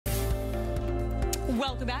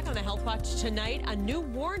Welcome back on the Health Watch tonight. A new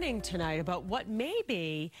warning tonight about what may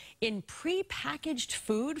be in pre-packaged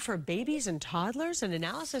food for babies and toddlers. An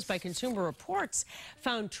analysis by Consumer Reports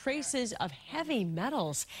found traces of heavy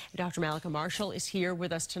metals. Dr. Mallika Marshall is here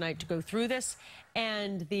with us tonight to go through this.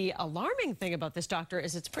 And the alarming thing about this, doctor,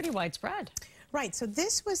 is it's pretty widespread. Right, so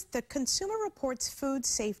this was the Consumer Reports food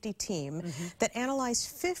safety team that analyzed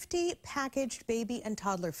 50 packaged baby and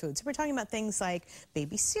toddler foods. We're talking about things like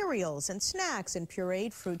baby cereals and snacks and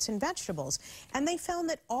pureed fruits and vegetables. And they found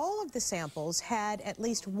that all of the samples had at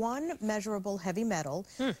least one measurable heavy metal.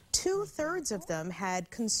 Two-thirds of them had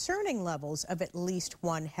concerning levels of at least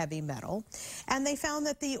one heavy metal. And they found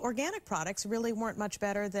that the organic products really weren't much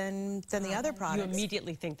better than the other products. You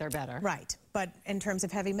immediately think they're better. Right. But in terms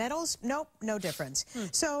of heavy metals, nope, no difference.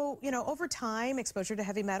 So, you know, over time, exposure to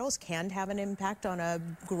heavy metals can have an impact on a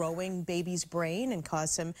growing baby's brain and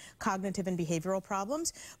cause some cognitive and behavioral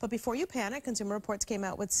problems. But before you panic, Consumer Reports came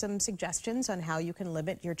out with some suggestions on how you can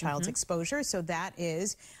limit your child's exposure. So that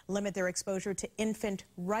is limit their exposure to infant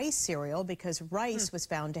rice cereal, because rice was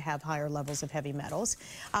found to have higher levels of heavy metals.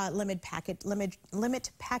 Limit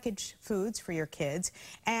packaged foods for your kids,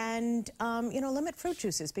 and you know, limit fruit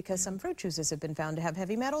juices, because some fruit juices have been found to have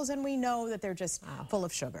heavy metals, and we know that they're just full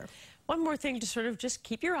of sugar. One more thing to sort of just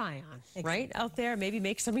keep your eye on, right, out there. Maybe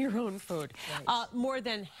make some of your own food. More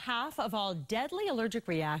than half of all deadly allergic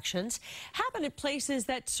reactions happen at places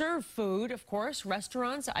that serve food, of course,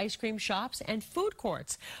 restaurants, ice cream shops, and food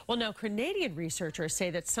courts. Well, now, Canadian researchers say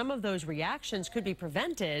that some of those reactions could be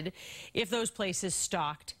prevented if those places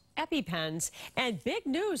stocked EpiPens. And big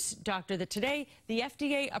news, doctor, that today the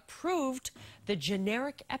FDA approved the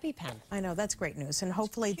generic EpiPen. I know, that's great news, and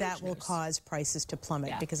hopefully that will cause prices to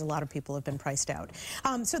plummet, because a lot of people have been priced out.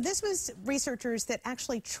 So this was researchers that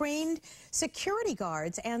actually trained security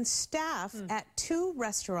guards and staff at 2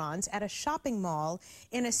 restaurants at a shopping mall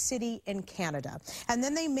in a city in Canada. And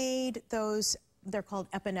then they made those, they're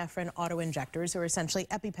called epinephrine auto-injectors, or essentially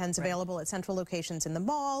EpiPens available at central locations in the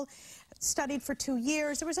mall. Studied for 2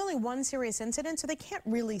 years. There was only one serious incident, so they can't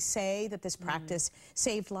really say that this practice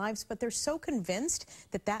saved lives, but they're so convinced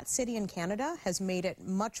that that city in Canada has made it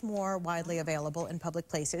much more widely available in public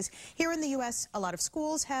places. Here in the U.S., a lot of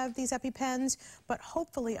schools have these EpiPens, but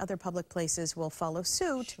hopefully other public places will follow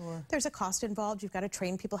suit. There's a cost involved. You've got to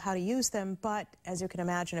train people how to use them, but as you can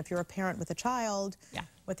imagine, if you're a parent with a child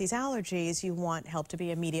with these allergies, you want help to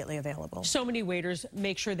be immediately available. So many waiters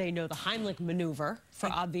make sure they know the Heimlich maneuver for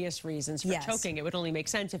obvious reasons for choking. It would only make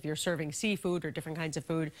sense if you're serving seafood or different kinds of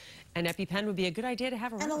food. An EpiPen would be a good idea to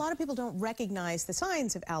have around. And a lot of people don't recognize the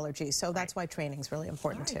signs of allergies, so that's why training is really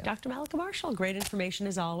important too. Dr. Mallika Marshall, great information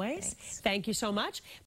as always. Thank you so much.